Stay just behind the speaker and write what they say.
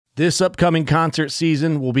This upcoming concert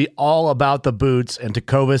season will be all about the boots, and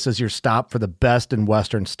Tecovas is your stop for the best in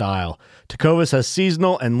Western style. Tecovas has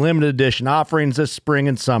seasonal and limited edition offerings this spring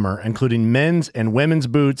and summer, including men's and women's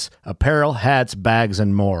boots, apparel, hats, bags,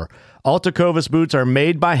 and more. All Tecovas boots are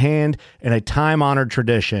made by hand in a time-honored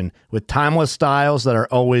tradition with timeless styles that are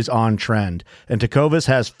always on trend. And Tecovas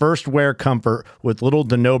has first wear comfort with little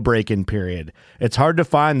to no break-in period. It's hard to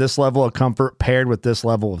find this level of comfort paired with this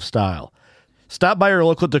level of style. Stop by your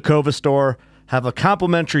local Tecovas store, have a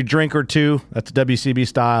complimentary drink or two, that's WCB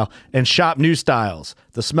style, and shop new styles.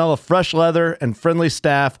 The smell of fresh leather and friendly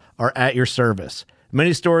staff are at your service.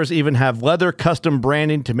 Many stores even have leather custom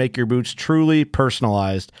branding to make your boots truly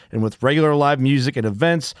personalized. And with regular live music and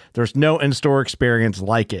events, there's no in-store experience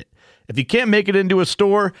like it. If you can't make it into a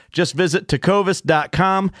store, just visit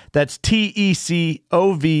tecovas.com. That's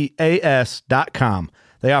TECOVAS.com.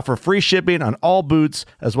 They offer free shipping on all boots,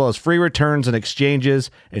 as well as free returns and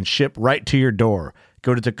exchanges, and ship right to your door.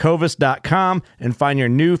 Go to tecovas.com and find your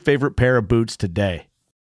new favorite pair of boots today.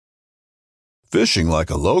 Fishing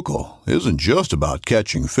like a local isn't just about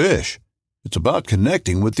catching fish. It's about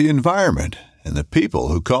connecting with the environment and the people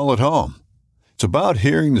who call it home. It's about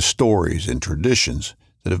hearing the stories and traditions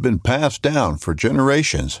that have been passed down for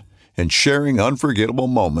generations and sharing unforgettable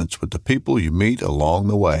moments with the people you meet along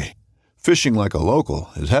the way. Fishing like a local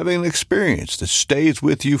is having an experience that stays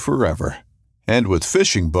with you forever. And with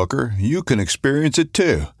Fishing Booker, you can experience it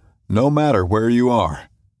too, no matter where you are.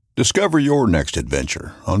 Discover your next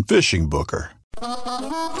adventure on Fishing Booker.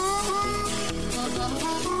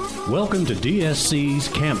 Welcome to DSC's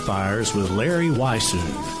Campfires with Larry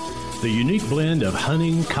Weishuhn, the unique blend of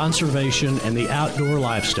hunting, conservation, and the outdoor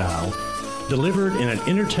lifestyle, delivered in an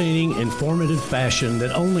entertaining, informative fashion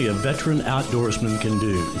that only a veteran outdoorsman can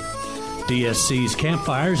do. DSC's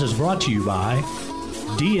Campfires is brought to you by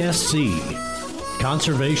DSC,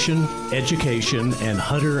 Conservation, Education, and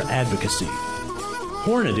Hunter Advocacy.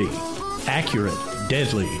 Hornady, accurate,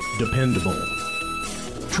 deadly, dependable.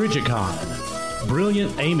 Trijicon,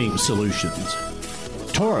 brilliant aiming solutions.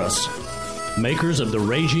 Taurus, makers of the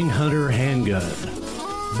Raging Hunter handgun.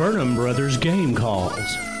 Burnham Brothers Game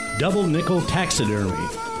Calls, Double Nickel Taxidermy.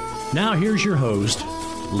 Now here's your host,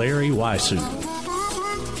 Larry Weishuhn.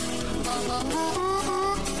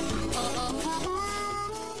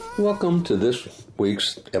 Welcome to this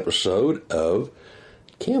week's episode of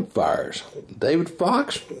Campfires. David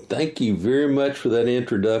Fox, thank you very much for that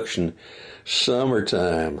introduction.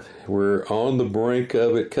 Summertime. We're on the brink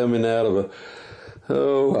of it, coming out of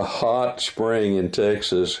a hot spring in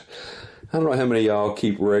Texas. I don't know how many of y'all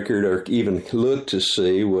keep record or even look to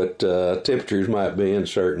see what temperatures might be in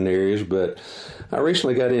certain areas, but I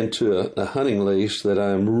recently got into a hunting lease that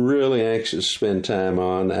I'm really anxious to spend time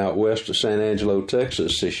on out west of San Angelo,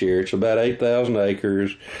 Texas this year. It's about 8,000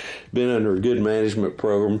 acres, been under a good management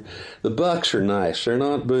program. The bucks are nice. They're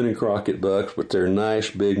not Boone and Crockett bucks, but they're nice,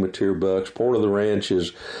 big, mature bucks. Part of the ranch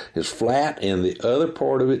is flat, and the other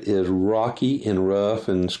part of it is rocky and rough,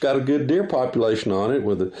 and it's got a good deer population on it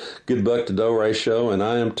with a good buck-to-doe ratio, and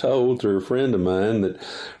I am told through a friend of mine that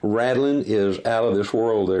rattling is out of this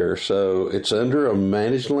world there. So it's under a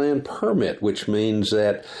managed land permit, which means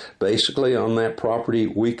that basically on that property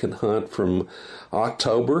we can hunt from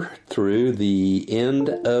October through the end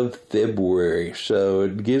of February. So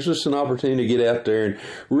it gives us an opportunity to get out there and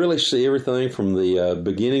really see everything from the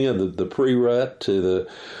beginning of the pre-rut to the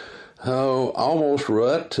almost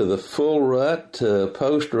rut to the full rut to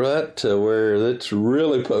post-rut to where it's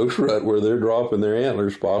really post-rut, where they're dropping their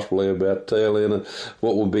antlers possibly about the tail end of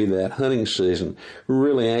what will be that hunting season. We're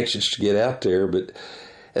really anxious to get out there, but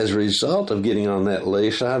as a result of getting on that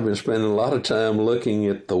lease, I've been spending a lot of time looking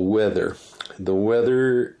at the weather. The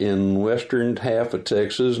weather in western half of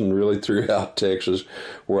Texas and really throughout Texas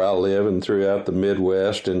where I live and throughout the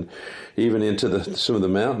Midwest and even into some of the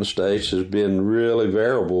mountain states has been really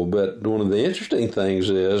variable. But one of the interesting things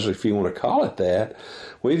is, if you want to call it that,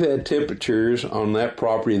 we've had temperatures on that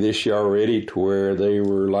property this year already to where they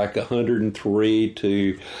were like 103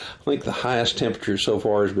 to, I think the highest temperature so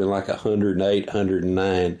far has been like 108,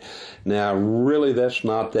 109. Now, really, that's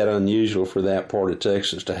not that unusual for that part of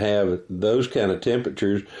Texas to have those kind of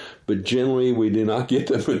temperatures, but generally we do not get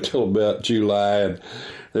them until about July, and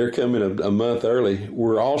they're coming a month early.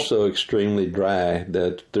 We're also extremely dry.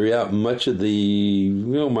 Throughout much of the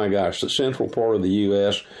central part of the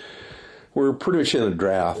U.S., we're pretty much in a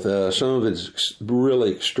drought. Some of it's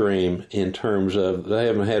really extreme in terms of they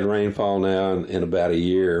haven't had rainfall now in about a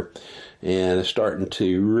year, and it's starting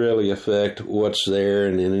to really affect what's there.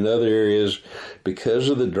 And in other areas, because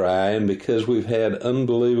of the dry and because we've had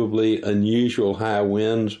unbelievably unusual high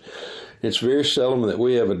winds, It's very seldom that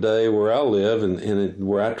we have a day where I live and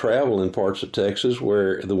where I travel in parts of Texas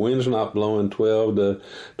where the wind's not blowing 12 to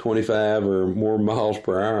 25 or more miles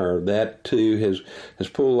per hour. That, too, has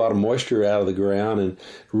pulled a lot of moisture out of the ground and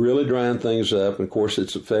really drying things up. And, of course,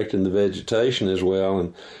 it's affecting the vegetation as well.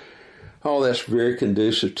 And all that's very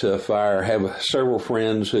conducive to a fire. I have several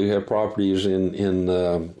friends who have properties in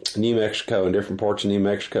New Mexico, in different parts of New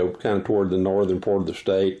Mexico, kind of toward the northern part of the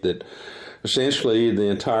state, that essentially the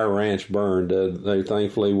entire ranch burned. They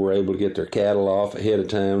thankfully were able to get their cattle off ahead of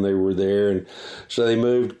time. They were there, and so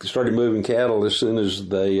they started moving cattle as soon as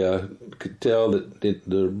they could tell that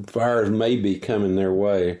the fires may be coming their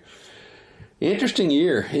way. Interesting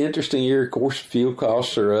year. Of course, fuel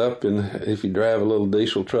costs are up, and if you drive a little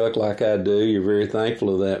diesel truck like I do, you're very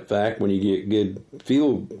thankful of that fact when you get good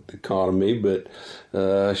fuel economy, but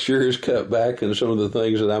sure has cut back on some of the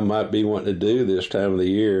things that I might be wanting to do this time of the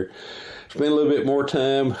year. Spend a little bit more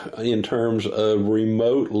time in terms of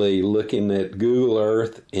remotely looking at Google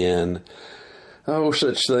Earth and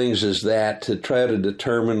such things as that to try to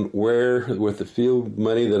determine where, with the fuel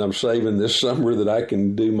money that I'm saving this summer, that I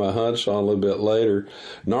can do my hunts on a little bit later.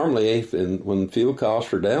 Normally, when fuel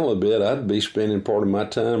costs are down a little bit, I'd be spending part of my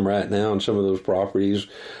time right now on some of those properties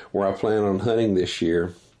where I plan on hunting this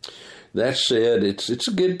year. That said, it's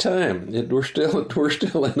a good time. We're still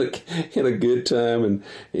in a good time,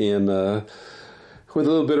 and with a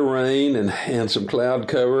little bit of rain and some cloud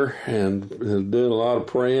cover, and doing a lot of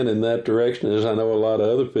praying in that direction, as I know a lot of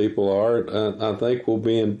other people are. I think we'll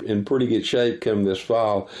be in pretty good shape come this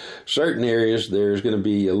fall. Certain areas there's going to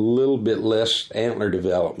be a little bit less antler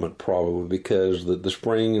development probably because the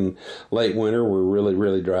spring and late winter were really,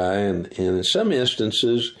 really dry, and in some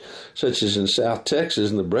instances, such as in South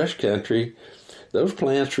Texas in the brush country, those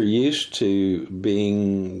plants are used to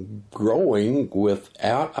growing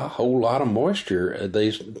without a whole lot of moisture.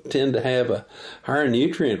 They tend to have a higher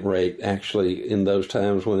nutrient rate, actually, in those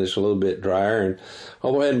times when it's a little bit drier. And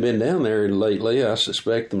although I hadn't been down there lately, I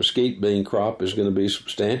suspect the mesquite bean crop is going to be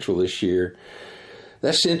substantial this year.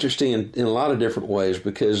 That's interesting in a lot of different ways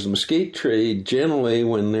because the mesquite tree, generally,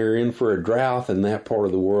 when they're in for a drought in that part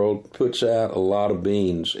of the world, puts out a lot of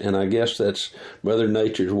beans. And I guess that's Mother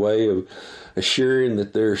Nature's way of assuring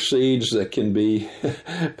that there are seeds that can be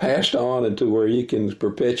passed on into where you can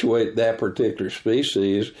perpetuate that particular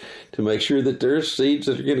species to make sure that there's seeds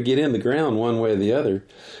that are going to get in the ground one way or the other.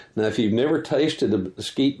 Now, if you've never tasted a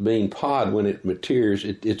mesquite bean pod when it matures,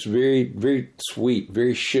 it's very, very sweet,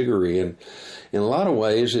 very sugary, and in a lot of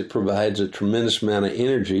ways it provides a tremendous amount of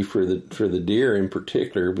energy for the deer in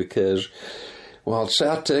particular, because while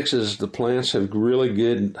South Texas, the plants have really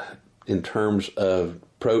good in terms of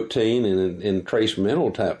protein and trace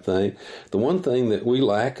mineral type thing. The one thing that we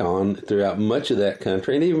lack on throughout much of that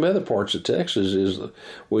country, and even other parts of Texas, is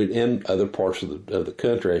and other parts of the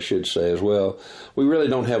country, I should say as well, we really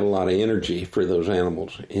don't have a lot of energy for those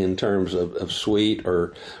animals in terms of sweet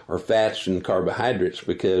or fats and carbohydrates,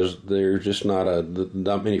 because there's just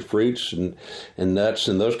not many fruits and nuts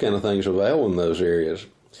and those kind of things available in those areas.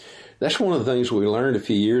 That's one of the things we learned a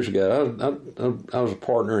few years ago. I was a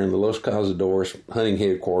partner in the Los Cazadores hunting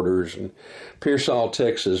headquarters in Pearsall,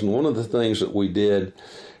 Texas, and one of the things that we did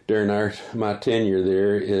during my tenure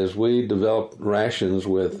there is we developed rations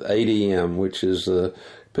with ADM, which is the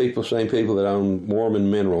same people that own Mormon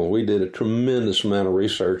Mineral. We did a tremendous amount of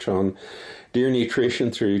research on deer nutrition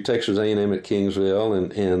through Texas A&M at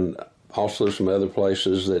Kingsville and also some other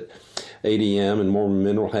places that ADM and Mormon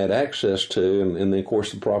Mineral had access to, and then, of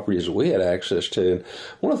course, the properties that we had access to. And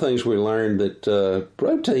one of the things we learned that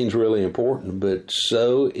protein's really important, but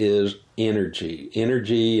so is energy.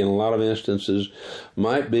 Energy, in a lot of instances,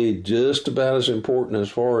 might be just about as important as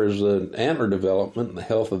far as the antler development and the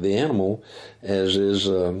health of the animal as is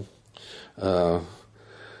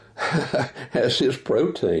has his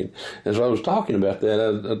protein. As I was talking about that, I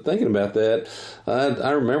was thinking about that.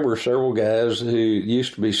 I remember several guys who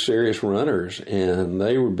used to be serious runners, and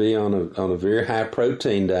they would be on a very high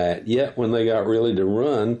protein diet. Yet when they got ready to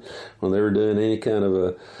run, when they were doing any kind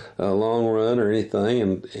of a long run or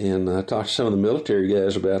anything, and I talked to some of the military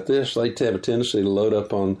guys about this, they'd have a tendency to load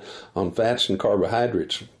up on fats and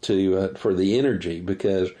carbohydrates for the energy,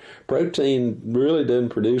 because protein really doesn't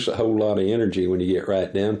produce a whole lot of energy when you get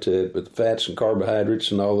right down to it, but the fats and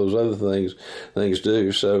carbohydrates and all those other things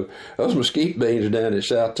do. So those mesquite beans down in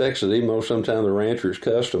South Texas, even though sometimes the ranchers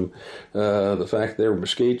custom, the fact they were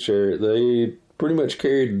mesquites there, they pretty much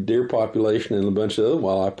carried the deer population and a bunch of other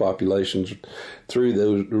wildlife populations through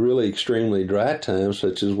those really extremely dry times,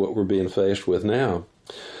 such as what we're being faced with now.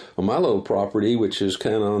 On my little property, which is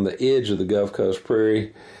kind of on the edge of the Gulf Coast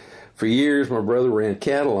Prairie, For years, my brother ran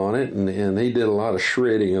cattle on it, and he did a lot of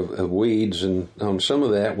shredding of weeds. And on some of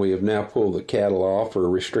that, we have now pulled the cattle off or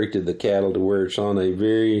restricted the cattle to where it's on a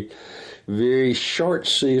very, very short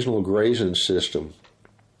seasonal grazing system.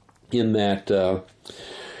 In that,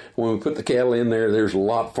 when we put the cattle in there, there's a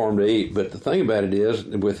lot for them to eat. But the thing about it is,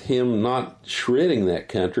 with him not shredding that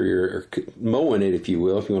country or mowing it, if you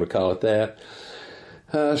will, if you want to call it that,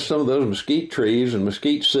 some of those mesquite trees and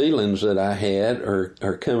mesquite seedlings that I had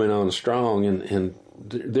are coming on strong, and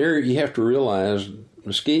there you have to realize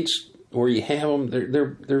mesquites, where you have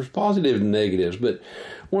them, there's positives and negatives, but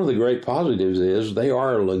one of the great positives is they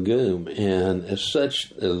are a legume, and as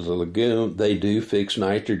such as a legume, they do fix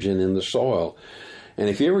nitrogen in the soil. And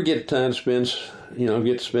if you ever get time to spend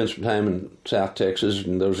some time in South Texas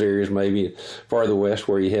and those areas, maybe farther west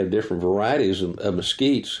where you have different varieties of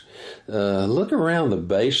mesquites, look around the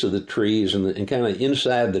base of the trees and kind of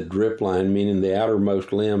inside the drip line, meaning the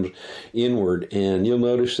outermost limbs inward, and you'll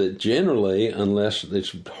notice that generally, unless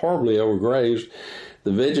it's horribly overgrazed,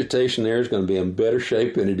 the vegetation there is going to be in better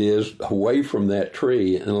shape than it is away from that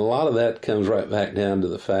tree. And a lot of that comes right back down to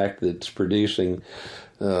the fact that it's producing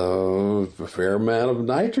a fair amount of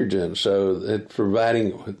nitrogen, so it's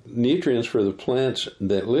providing nutrients for the plants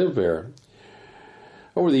that live there.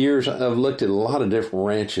 Over the years, I've looked at a lot of different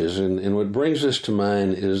ranches, and what brings this to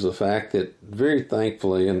mind is the fact that, very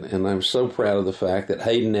thankfully, and I'm so proud of the fact that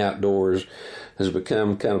Hayden Outdoors has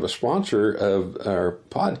become kind of a sponsor of our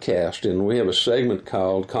podcast, and we have a segment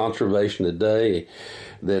called Conservation Today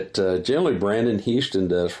that generally Brandon Houston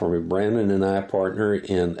does for me. Brandon and I partner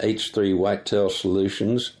in H3 Whitetail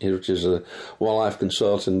Solutions, which is a wildlife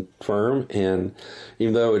consulting firm, and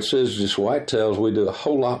even though it says just whitetails, we do a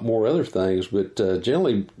whole lot more other things, but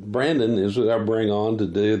generally Brandon is what I bring on to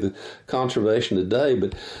do the Conservation Today.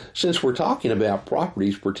 But since we're talking about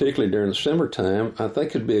properties, particularly during the summertime, I think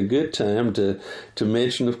it'd be a good time to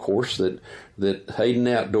mention, of course, that Hayden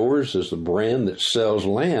Outdoors is the brand that sells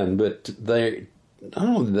land, but not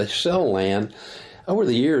only do they sell land. Over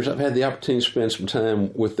the years, I've had the opportunity to spend some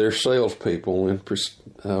time with their salespeople,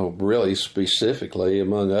 and really specifically,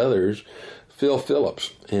 among others, Phil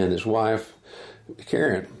Phillips and his wife,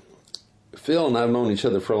 Karen. Phil and I have known each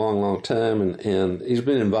other for a long, long time, and he's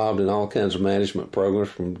been involved in all kinds of management programs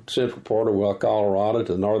from central part of Colorado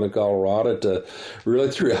to northern Colorado to really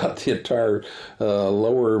throughout the entire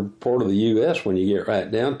lower part of the U.S. when you get right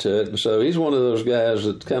down to it. And so he's one of those guys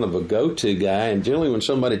that's kind of a go-to guy, and generally when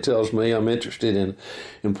somebody tells me I'm interested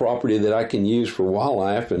in property that I can use for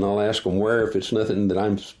wildlife, and I'll ask them where if it's nothing that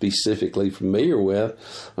I'm specifically familiar with,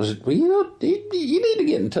 I said, well, you need to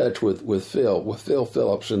get in touch with Phil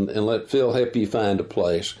Phillips and let Phil help you find a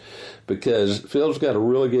place, because Phil's got a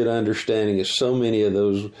really good understanding, as so many of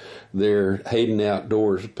those their Hayden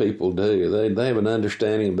Outdoors people do. They have an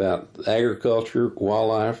understanding about agriculture,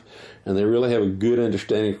 wildlife, and they really have a good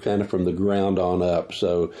understanding kind of from the ground on up.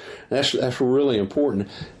 So that's really important.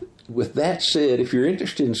 With that said, if you're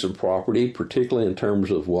interested in some property, particularly in terms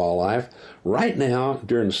of wildlife, right now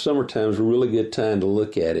during the summertime is a really good time to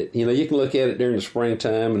look at it. You can look at it during the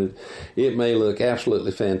springtime and it may look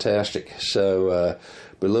absolutely fantastic. So,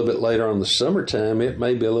 but a little bit later on in the summertime, it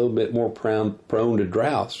may be a little bit more prone to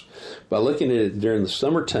droughts. By looking at it during the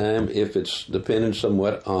summertime, if it's dependent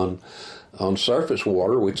somewhat on surface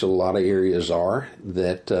water, which a lot of areas are,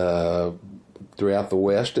 that throughout the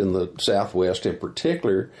West and the Southwest in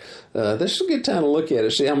particular, this is a good time to look at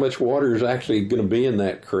it, see how much water is actually going to be in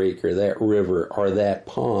that creek or that river or that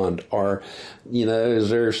pond, or, is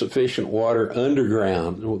there sufficient water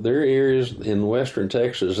underground? There are areas in western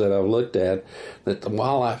Texas that I've looked at that the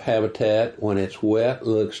wildlife habitat, when it's wet,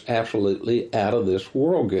 looks absolutely out of this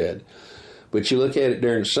world good. But you look at it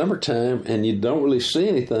during summertime and you don't really see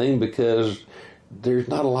anything because there's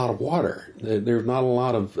not a lot of water. There's not a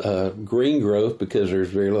lot of green growth because there's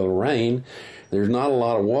very little rain. There's not a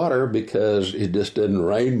lot of water because it just doesn't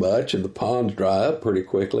rain much and the ponds dry up pretty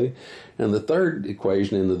quickly. And the third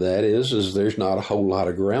equation into that is there's not a whole lot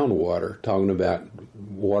of groundwater, talking about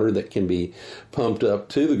water that can be pumped up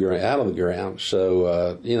to the ground, out of the ground.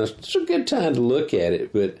 So, it's a good time to look at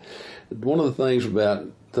it. But one of the things about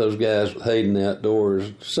those guys with Hayden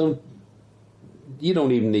Outdoors, you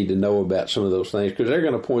don't even need to know about some of those things because they're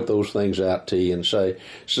going to point those things out to you and say,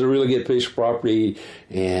 it's a really good piece of property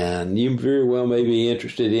and you very well may be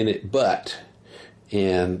interested in it,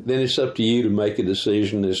 and then it's up to you to make a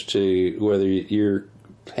decision as to whether you're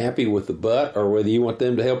happy with the but or whether you want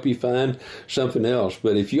them to help you find something else.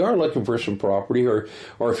 But if you are looking for some property or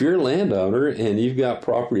if you're a landowner and you've got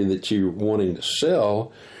property that you're wanting to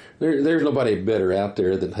sell, there's nobody better out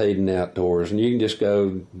there than Hayden Outdoors. And you can just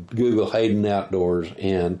go Google Hayden Outdoors,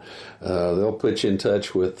 and they'll put you in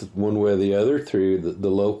touch with one way or the other through the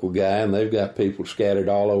local guy. And they've got people scattered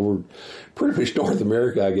all over pretty much North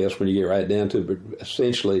America, I guess, when you get right down to it, but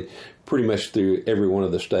essentially pretty much through every one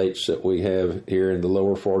of the states that we have here in the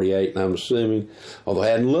lower 48. And I'm assuming, although I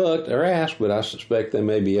hadn't looked or asked, but I suspect they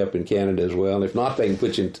may be up in Canada as well. And if not, they can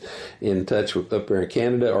put you in touch with up there in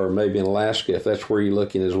Canada or maybe in Alaska, if that's where you're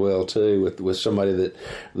looking as well, too, with somebody that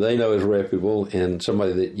they know is reputable and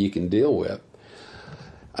somebody that you can deal with.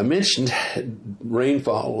 I mentioned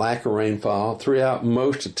rainfall, lack of rainfall. Throughout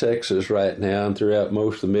most of Texas right now and throughout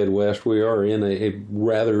most of the Midwest, we are in a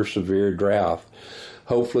rather severe drought.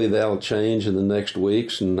 Hopefully that'll change in the next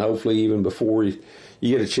weeks, and hopefully even before you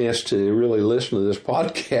get a chance to really listen to this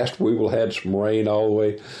podcast, we will have some rain all the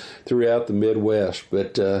way throughout the Midwest.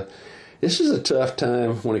 But this is a tough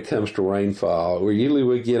time when it comes to rainfall.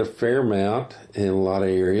 We get a fair amount in a lot of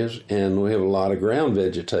areas, and we have a lot of ground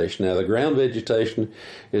vegetation. Now, the ground vegetation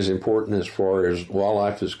is important as far as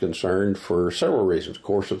wildlife is concerned for several reasons. Of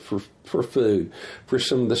course, for food, for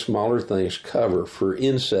some of the smaller things, cover, for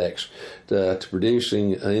insects, to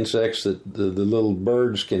producing insects that the little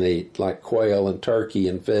birds can eat, like quail and turkey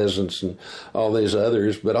and pheasants and all these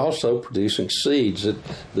others, but also producing seeds that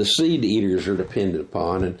the seed eaters are dependent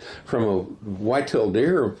upon. And from a white-tailed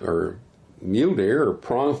deer or mule deer or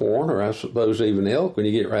pronghorn, or I suppose even elk, when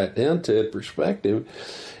you get right down to it perspective,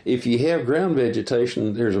 if you have ground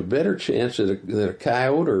vegetation, there's a better chance that a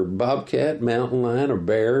coyote or bobcat, mountain lion, or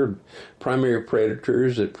bear, primary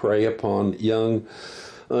predators that prey upon young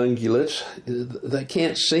ungulates, they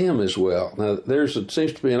can't see them as well. Now, it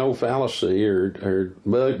seems to be an old fallacy or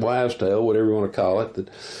wives' tale, whatever you want to call it, that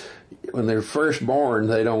when they're first born,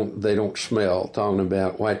 they don't smell. Talking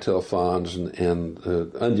about whitetail fawns and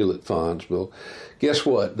ungulate fawns. Well, guess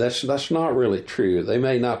what? That's not really true. They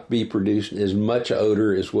may not be producing as much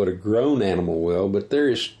odor as what a grown animal will, but there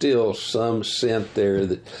is still some scent there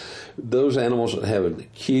that those animals that have an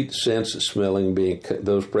acute sense of smelling, being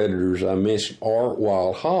those predators I mentioned, are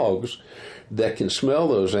wild hogs that can smell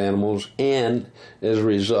those animals and, as a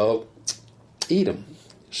result, eat them.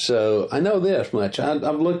 So I know this much. I've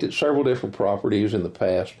looked at several different properties in the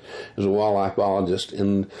past as a wildlife biologist,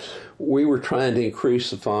 and we were trying to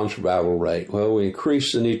increase the fawn survival rate. Well, we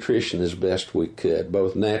increased the nutrition as best we could,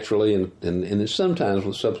 both naturally and sometimes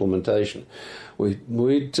with supplementation.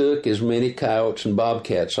 We took as many coyotes and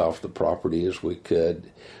bobcats off the property as we could.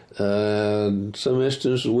 In some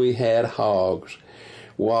instances, we had hogs.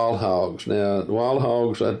 Wild hogs. Now, wild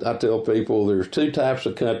hogs, I tell people there's two types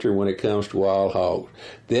of country when it comes to wild hogs.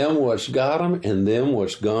 Them what's got them and them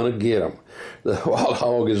what's going to get them. The wild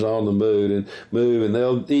hog is on the move and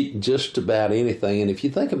they'll eat just about anything. And if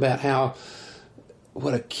you think about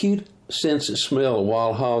what a cute sense of smell a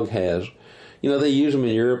wild hog has, they use them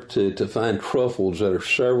in Europe to find truffles that are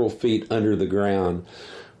several feet under the ground.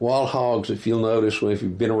 Wild hogs, if you'll notice, if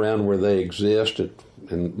you've been around where they exist,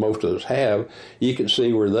 and most of us have, you can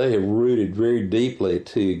see where they have rooted very deeply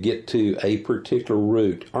to get to a particular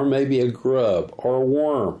root, or maybe a grub or a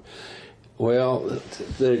worm. Well,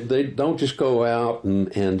 they don't just go out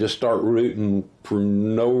and just start rooting for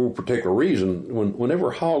no particular reason. Whenever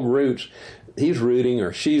a hog roots, he's rooting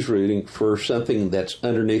or she's rooting for something that's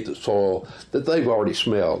underneath the soil that they've already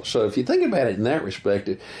smelled. So if you think about it in that respect,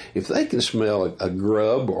 if they can smell a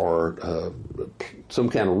grub or some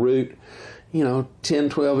kind of root, 10,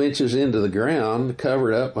 12 inches into the ground,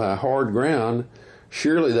 covered up by hard ground,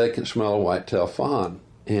 surely they can smell a whitetail fawn,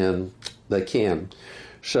 and they can.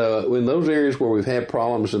 So in those areas where we've had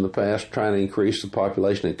problems in the past trying to increase the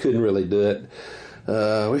population and couldn't really do it,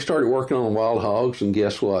 we started working on wild hogs, and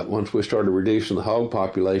guess what? Once we started reducing the hog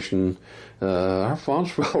population, our fawn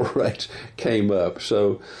survival rates came up.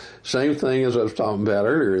 So same thing as I was talking about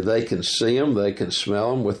earlier. They can see them, they can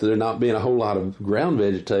smell them. With there not being a whole lot of ground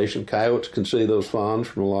vegetation, coyotes can see those fawns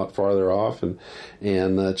from a lot farther off, and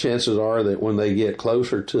chances are that when they get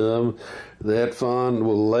closer to them, that fawn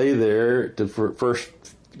will lay there for first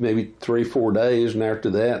maybe 3-4 days, and after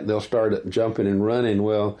that they'll start jumping and running.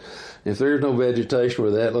 Well, if there's no vegetation for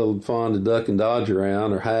that little fawn to duck and dodge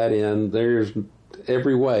around or hide in, there's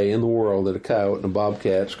every way in the world that a coyote and a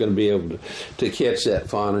bobcat's going to be able to catch that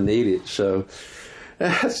fawn and eat it. So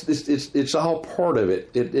it's all part of it.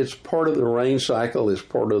 It's part of the rain cycle. It's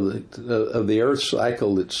part of the earth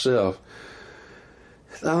cycle itself.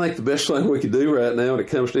 I think the best thing we could do right now when it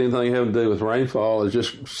comes to anything having to do with rainfall is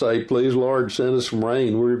just say, please, Lord, send us some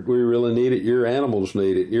rain. We really need it. Your animals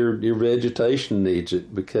need it. Your vegetation needs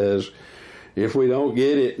it, because if we don't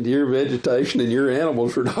get it, your vegetation and your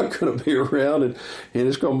animals are not going to be around, and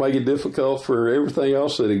it's going to make it difficult for everything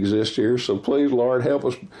else that exists here. So please, Lord, help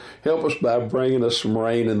us by bringing us some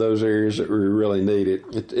rain in those areas that we really need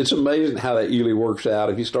it. It's amazing how that usually works out.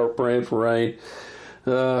 If you start praying for rain,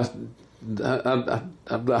 I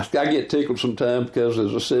get tickled sometimes because,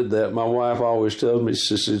 as I said that, my wife always tells me,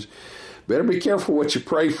 she says, better be careful what you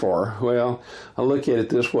pray for. Well, I look at it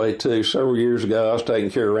this way, too. Several years ago, I was taking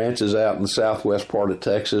care of ranches out in the southwest part of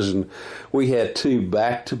Texas, and we had 2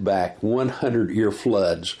 back-to-back 100-year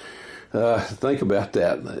floods. Think about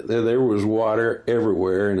that. There was water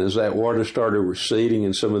everywhere, and as that water started receding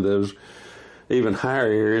in some of those even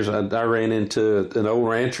higher areas, I ran into an old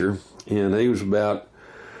rancher, and he was about,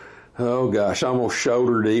 almost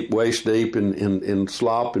shoulder deep, waist deep in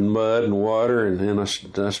slop and mud and water. And I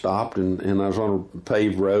stopped, and I was on a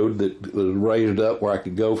paved road that was raised up where I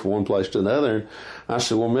could go from one place to another. And I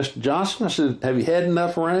said, well, Mr. Johnson, I said, have you had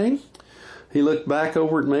enough rain? He looked back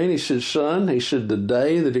over at me and he said, son, he said, the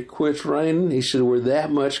day that it quits raining, he said, we're that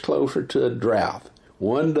much closer to a drought.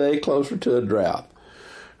 One day closer to a drought.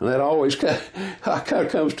 And that always kind of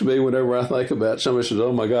comes to me whenever I think about somebody says,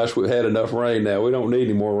 oh, my gosh, we've had enough rain now. We don't need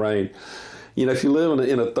any more rain. You know, if you live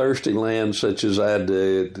in a thirsty land such as I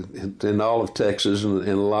do, in all of Texas and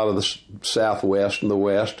a lot of the Southwest and the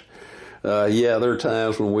West, there are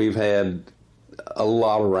times when we've had a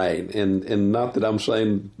lot of rain. And not that I'm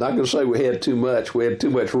saying, not going to say we had too much. We had too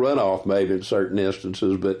much runoff maybe in certain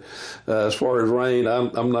instances. But as far as rain,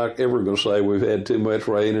 I'm not ever going to say we've had too much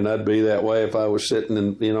rain. And I'd be that way if I was sitting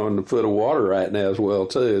in the foot of water right now as well,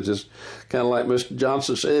 too. It's just kind of like Mr.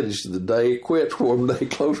 Johnson said, it's the day it quits, one day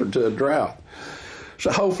closer to a drought.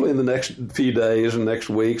 So hopefully in the next few days and next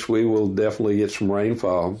weeks, we will definitely get some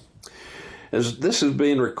rainfall. As this is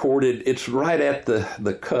being recorded, it's right at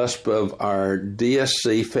the cusp of our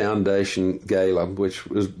DSC Foundation Gala, which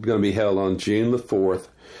is going to be held on June the 4th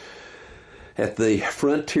at the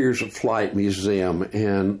Frontiers of Flight Museum.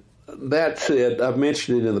 And that said, I've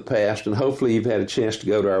mentioned it in the past, and hopefully you've had a chance to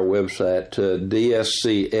go to our website,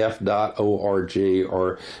 dscf.org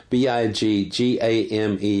or bigame.org,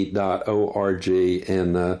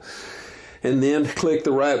 and then click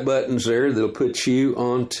the right buttons there. That'll put you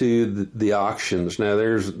onto the auctions. Now,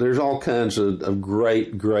 there's all kinds of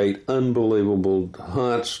great, unbelievable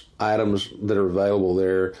hunts, items that are available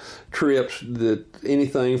there. Trips, that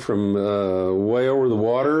anything from way over the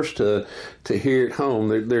waters to here at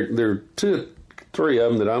home. There are 2 or 3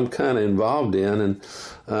 of them that I'm kind of involved in, and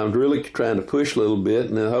I'm really trying to push a little bit.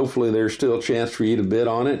 And hopefully there's still a chance for you to bid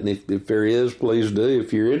on it. And if there is, please do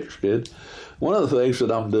if you're interested. One of the things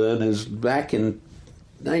that I've done is back in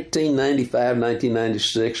 1995,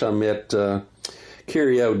 1996, I met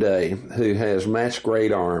Kerry O'Day, who has Match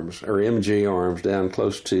Great Arms, or MG Arms, down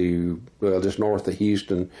close to, just north of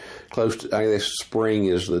Houston. Close to, I guess Spring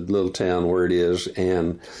is the little town where it is.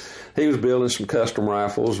 And he was building some custom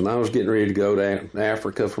rifles, and I was getting ready to go to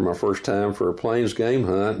Africa for my first time for a plains game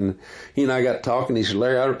hunt. And he and I got talking. He said,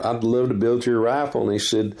 Larry, I'd love to build your rifle. And he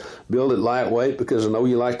said, build it lightweight because I know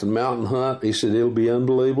you like to mountain hunt. He said, it'll be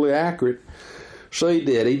unbelievably accurate. So he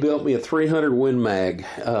did. He built me a 300 Win Mag.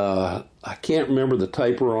 I can't remember the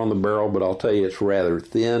taper on the barrel, but I'll tell you it's rather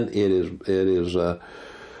thin.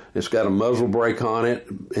 It's got a muzzle brake on it,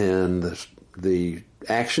 and the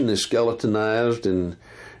action is skeletonized, and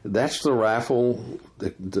that's the rifle.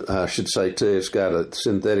 I should say, too, it's got a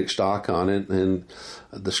synthetic stock on it. And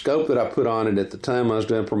the scope that I put on it at the time I was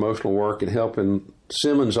doing promotional work and helping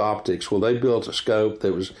Simmons Optics, well, they built a scope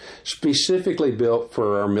that was specifically built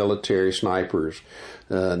for our military snipers.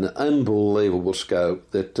 An unbelievable scope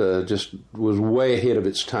that just was way ahead of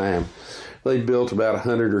its time. They built about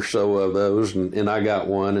 100 or so of those, and I got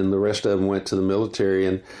one, and the rest of them went to the military.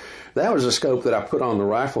 And that was a scope that I put on the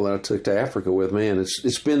rifle that I took to Africa with me, and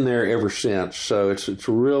it's been there ever since. So it's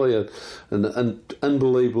really an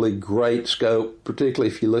unbelievably great scope,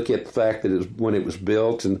 particularly if you look at the fact that when it was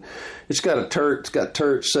built, and it's got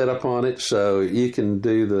turrets set up on it, so you can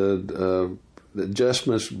do the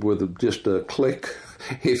adjustments with just a click,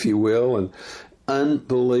 if you will, and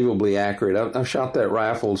unbelievably accurate. I've shot that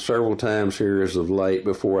rifle several times here as of late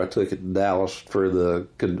before I took it to Dallas for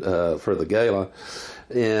the gala.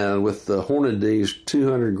 And with the Hornady's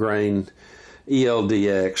 200 grain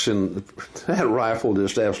ELDX, and that rifle,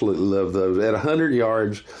 just absolutely love those. At 100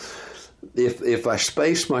 yards, if I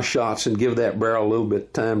space my shots and give that barrel a little bit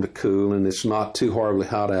of time to cool and it's not too horribly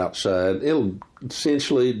hot outside, it'll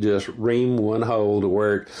essentially just ream one hole to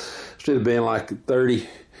where it, instead of being like a 30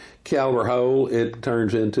 caliber hole, it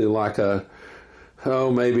turns into like a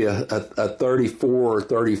maybe a 34 or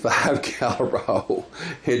 35 caliber hole.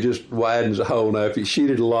 It just widens the hole. Now, if you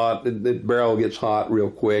shoot it a lot, the barrel gets hot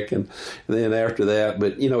real quick, and then after that.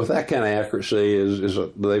 But, with that kind of accuracy, is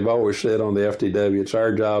they've always said on the FTW, it's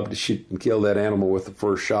our job to shoot and kill that animal with the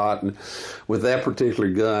first shot. And with that particular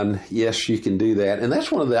gun, yes, you can do that. And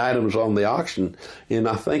that's one of the items on the auction, and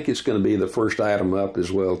I think it's going to be the first item up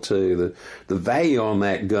as well, too. The value on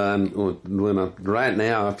that gun, right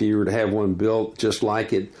now, if you were to have one built just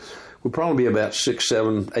like it, would probably be about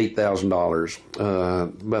 $6,000,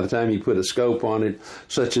 $8,000 by the time you put a scope on it,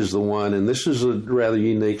 such as the one. And this is a rather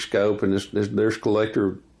unique scope, and there's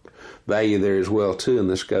collector value there as well too in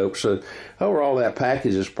the scope. So overall, that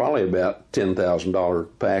package is probably about $10,000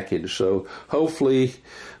 package. So hopefully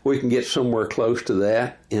we can get somewhere close to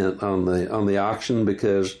that on the auction,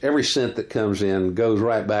 because every cent that comes in goes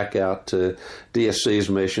right back out to DSC's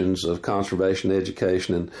missions of conservation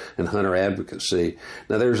education and hunter advocacy.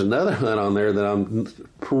 Now, there's another hunt on there that I'm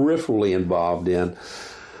peripherally involved in.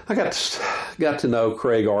 I got to know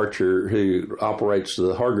Craig Archer, who operates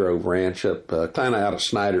the Hargrove Ranch up kind of out of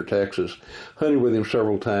Snyder, Texas. Hunted with him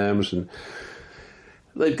several times, and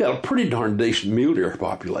they've got a pretty darn decent mule deer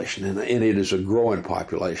population, and it is a growing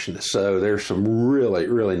population. So there's some really,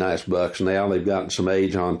 really nice bucks now. They've gotten some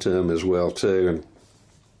age onto them as well, too.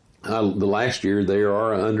 And the last year, they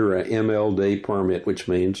are under a MLD permit, which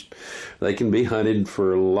means they can be hunted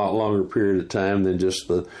for a lot longer period of time than just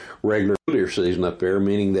the regular deer season up there,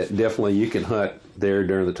 meaning that definitely you can hunt there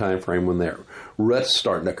during the time frame when that rut's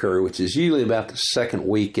starting to occur, which is usually about the second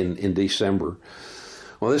week in December.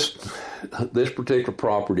 Well, this particular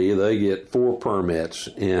property, they get 4 permits,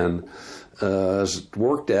 and as it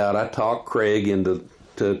worked out, I talked Craig into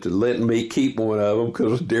to letting me keep one of them,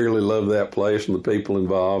 because I dearly love that place and the people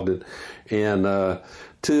involved. And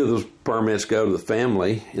 2 of those permits go to the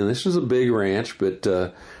family, and this is a big ranch, but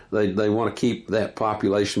they want to keep that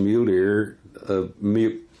population of mule deer,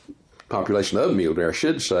 I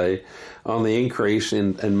should say, on the increase,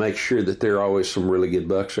 and make sure that there are always some really good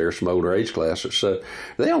bucks there, some older age classes. So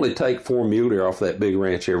they only take 4 mule deer off that big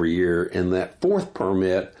ranch every year. And that 4th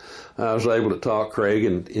permit, I was able to talk Craig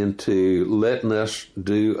into letting us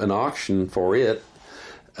do an auction for it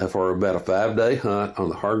for about a 5-day hunt on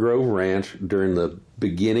the Hargrove Ranch during the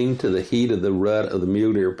beginning to the heat of the rut of the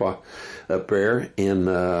mule deer up there,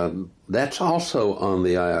 and that's also on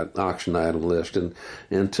the auction item list. And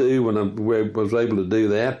 2, when I was able to do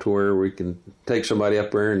that, to where we can take somebody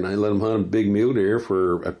up there and let them hunt a big mule deer,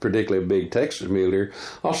 for particularly a big Texas mule deer.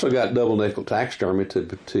 Also got double nickel taxidermy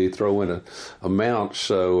to throw in a mount.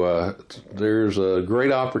 So there's a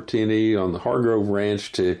great opportunity on the Hargrove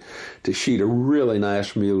Ranch to shoot a really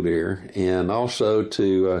nice mule deer, and also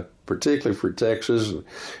to particularly for Texas,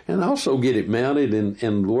 and also get it mounted,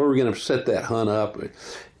 and where we're going to set that hunt up.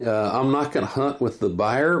 I'm not going to hunt with the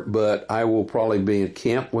buyer, but I will probably be in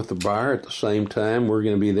camp with the buyer at the same time. We're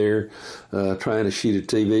going to be there trying to shoot a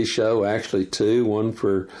TV show, actually 2, one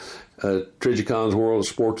for Trijicon's World of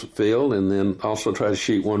Sports at Field, and then also try to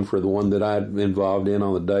shoot one for the one that I'm involved in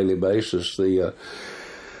on a daily basis, the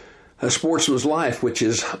Sportsman's Life, which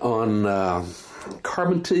is on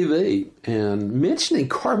Carbon TV. And mentioning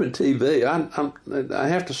Carbon TV, I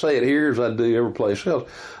have to say it here as I do every place else.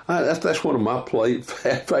 That's one of my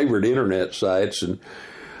favorite internet sites, and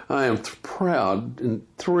I am proud and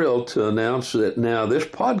thrilled to announce that now this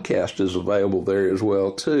podcast is available there as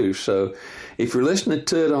well too. So if you're listening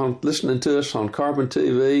to us on Carbon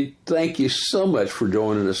TV, thank you so much for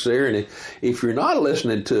joining us there. And if you're not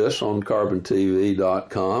listening to us on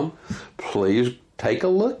carbontv.com, please take a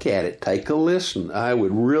look at it. Take a listen. I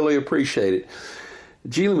would really appreciate it.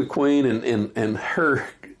 Julie McQueen and her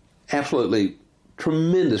absolutely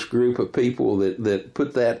tremendous group of people that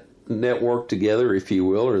put that network together, if you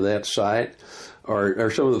will, or that site,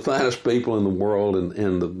 are some of the finest people in the world.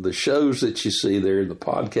 And the shows that you see there, the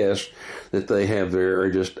podcasts that they have there,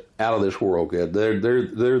 are just out of this world good. They're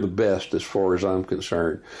the best as far as I'm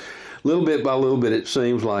concerned. Little bit by little bit, it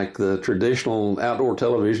seems like the traditional outdoor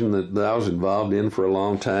television that I was involved in for a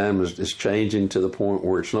long time is changing to the point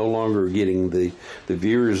where it's no longer getting the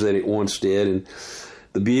viewers that it once did. And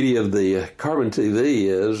the beauty of the Carbon TV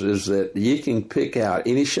is that you can pick out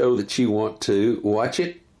any show that you want to, watch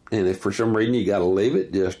it, and if for some reason you got to leave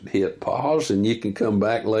it, just hit pause, and you can come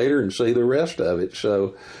back later and see the rest of it.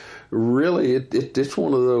 So really, it's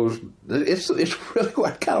one of those. It's really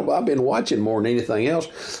what I've been watching more than anything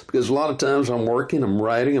else, because a lot of times I'm working, I'm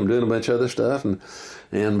writing, I'm doing a bunch of other stuff, and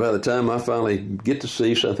And by the time I finally get to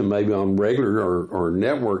see something maybe on regular or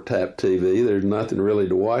network type TV, there's nothing really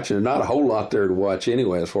to watch, and there's not a whole lot there to watch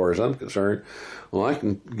anyway, as far as I'm concerned. Well, I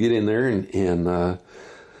can get in there, and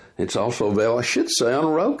it's also available, I should say, on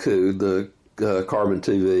Roku. The Carbon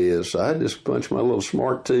TV is. I just punch my little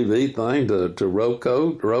smart TV thing to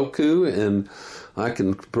Roku, and I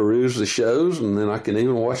can peruse the shows, and then I can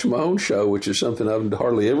even watch my own show, which is something I've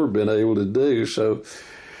hardly ever been able to do. So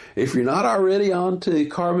if you're not already on to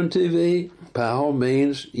Carbon TV, by all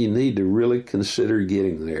means, you need to really consider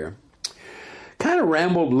getting there. Kind of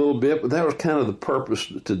rambled a little bit, but that was kind of the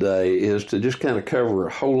purpose today, is to just kind of cover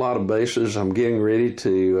a whole lot of bases. I'm getting ready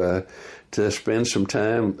to spend some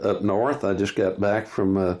time up north. I just got back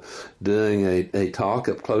from doing a talk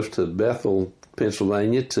up close to Bethel,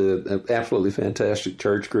 Pennsylvania, to an absolutely fantastic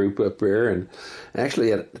church group up there, and actually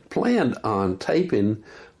had planned on taping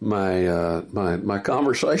my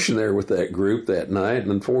conversation there with that group that night,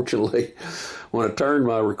 and unfortunately, when I turned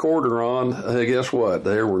my recorder on, guess what?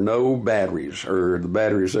 There were no batteries, or the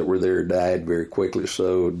batteries that were there died very quickly,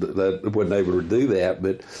 so that wasn't able to do that.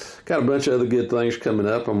 But got a bunch of other good things coming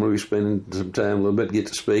up. I'm going to be spending some time a little bit, get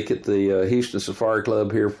to speak at the Houston Safari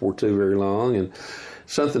Club here for too very long, and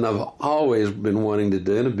something I've always been wanting to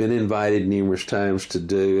do and have been invited numerous times to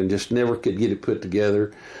do, and just never could get it put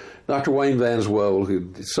together. Dr. Wayne Van Zwol,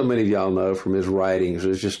 who so many of y'all know from his writings,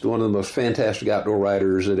 is just one of the most fantastic outdoor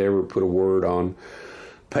writers that ever put a word on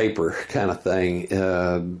paper, kind of thing.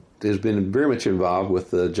 Has been very much involved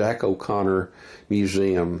with the Jack O'Connor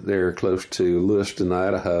Museum there close to Lewiston,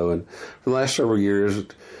 Idaho. And for the last several years,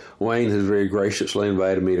 Wayne has very graciously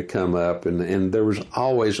invited me to come up, and there was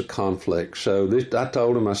always a conflict. So I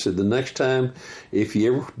told him, I said, the next time, if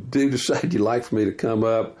you ever do decide you'd like for me to come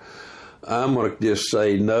up, I'm going to just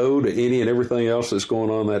say no to any and everything else that's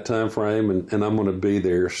going on in that time frame, and I'm going to be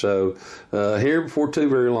there. So here before too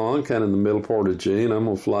very long, kind of in the middle part of June, I'm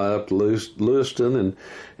going to fly up to Lewiston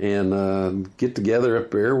and get together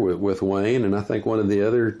up there with Wayne. And I think one of the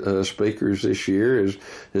other speakers this year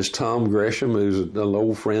is Tom Gresham, who's an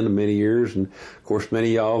old friend of many years. And, of course, many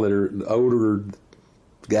of y'all that are older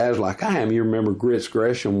guys like I am, you remember Grits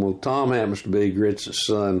Gresham. Well, Tom happens to be Grits'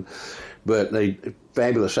 son, but a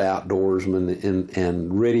fabulous outdoorsman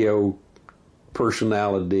and radio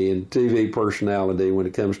personality and TV personality when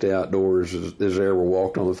it comes to outdoors as ever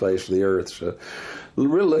walked on the face of the earth. So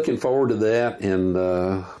really looking forward to that, and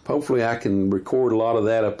hopefully I can record a lot of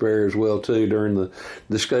that up there as well too during the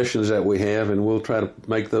discussions that we have, and we'll try to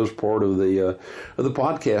make those part of the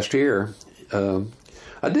podcast here.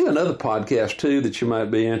 I do another podcast, too, that you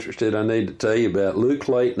might be interested. I need to tell you about. Luke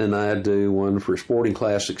Clayton and I do one for Sporting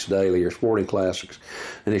Classics Daily, or Sporting Classics,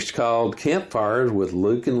 and it's called Campfires with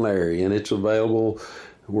Luke and Larry, and it's available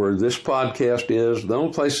where this podcast is. The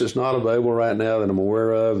only place that's not available right now that I'm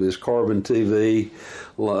aware of is Carbon TV,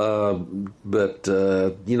 but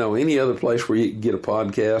any other place where you can get a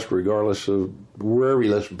podcast, regardless of wherever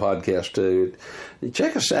you listen to podcasts to,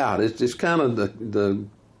 check us out. It's kind of the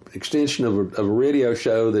extension of a radio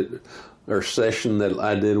show or session that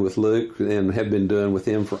I did with Luke and have been doing with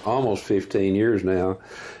him for almost 15 years now,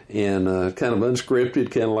 and kind of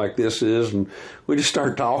unscripted, kind of like this is, and we just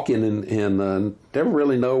start talking and never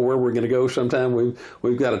really know where we're going to go. Sometimes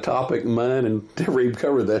we've got a topic in mind and never even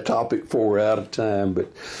cover that topic before we're out of time,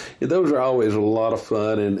 but those are always a lot of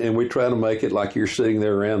fun, and we try to make it like you're sitting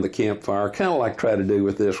there around the campfire, kind of like try to do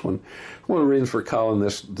with this one. One of the reasons for calling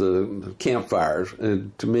this the campfires.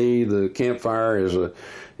 And to me, the campfire is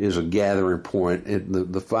a gathering point.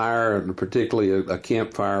 The fire, and particularly a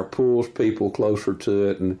campfire, pulls people closer to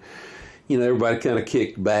it, and everybody kind of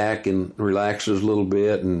kicked back and relaxes a little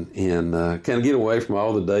bit, and kind of get away from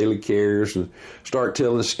all the daily cares and start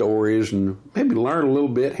telling stories and maybe learn a little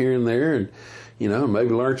bit here and there, and maybe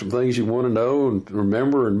learn some things you want to know and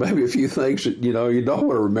remember, and maybe a few things that, you don't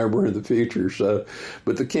want to remember in the future. So,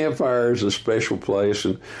 but the campfire is a special place.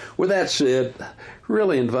 And with that said,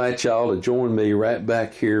 really invite y'all to join me right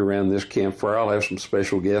back here around this campfire. I'll have some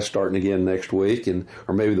special guests starting again next week,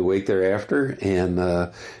 or maybe the week thereafter. And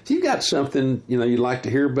if you've got something, you'd like to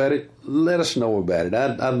hear about it, let us know about it.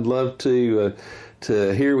 I'd love to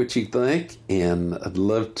hear what you think, and I'd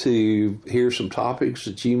love to hear some topics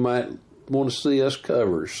that you might want to see us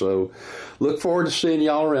cover. So look forward to seeing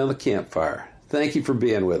y'all around the campfire. Thank you for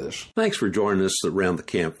being with us. Thanks for joining us around the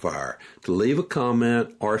campfire. To leave a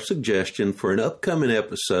comment or suggestion for an upcoming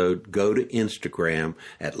episode, go to Instagram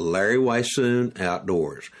at Larry Weishuhn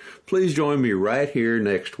Outdoors. Please join me right here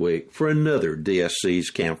next week for another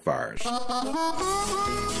DSC's Campfires.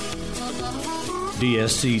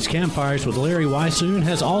 DSC's Campfires with Larry Weishuhn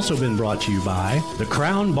has also been brought to you by the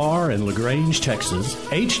Crown Bar in LaGrange, Texas,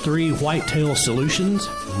 H3 Whitetail Solutions,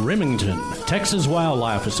 Remington, Texas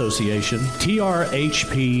Wildlife Association,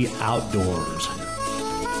 TRHP Outdoors.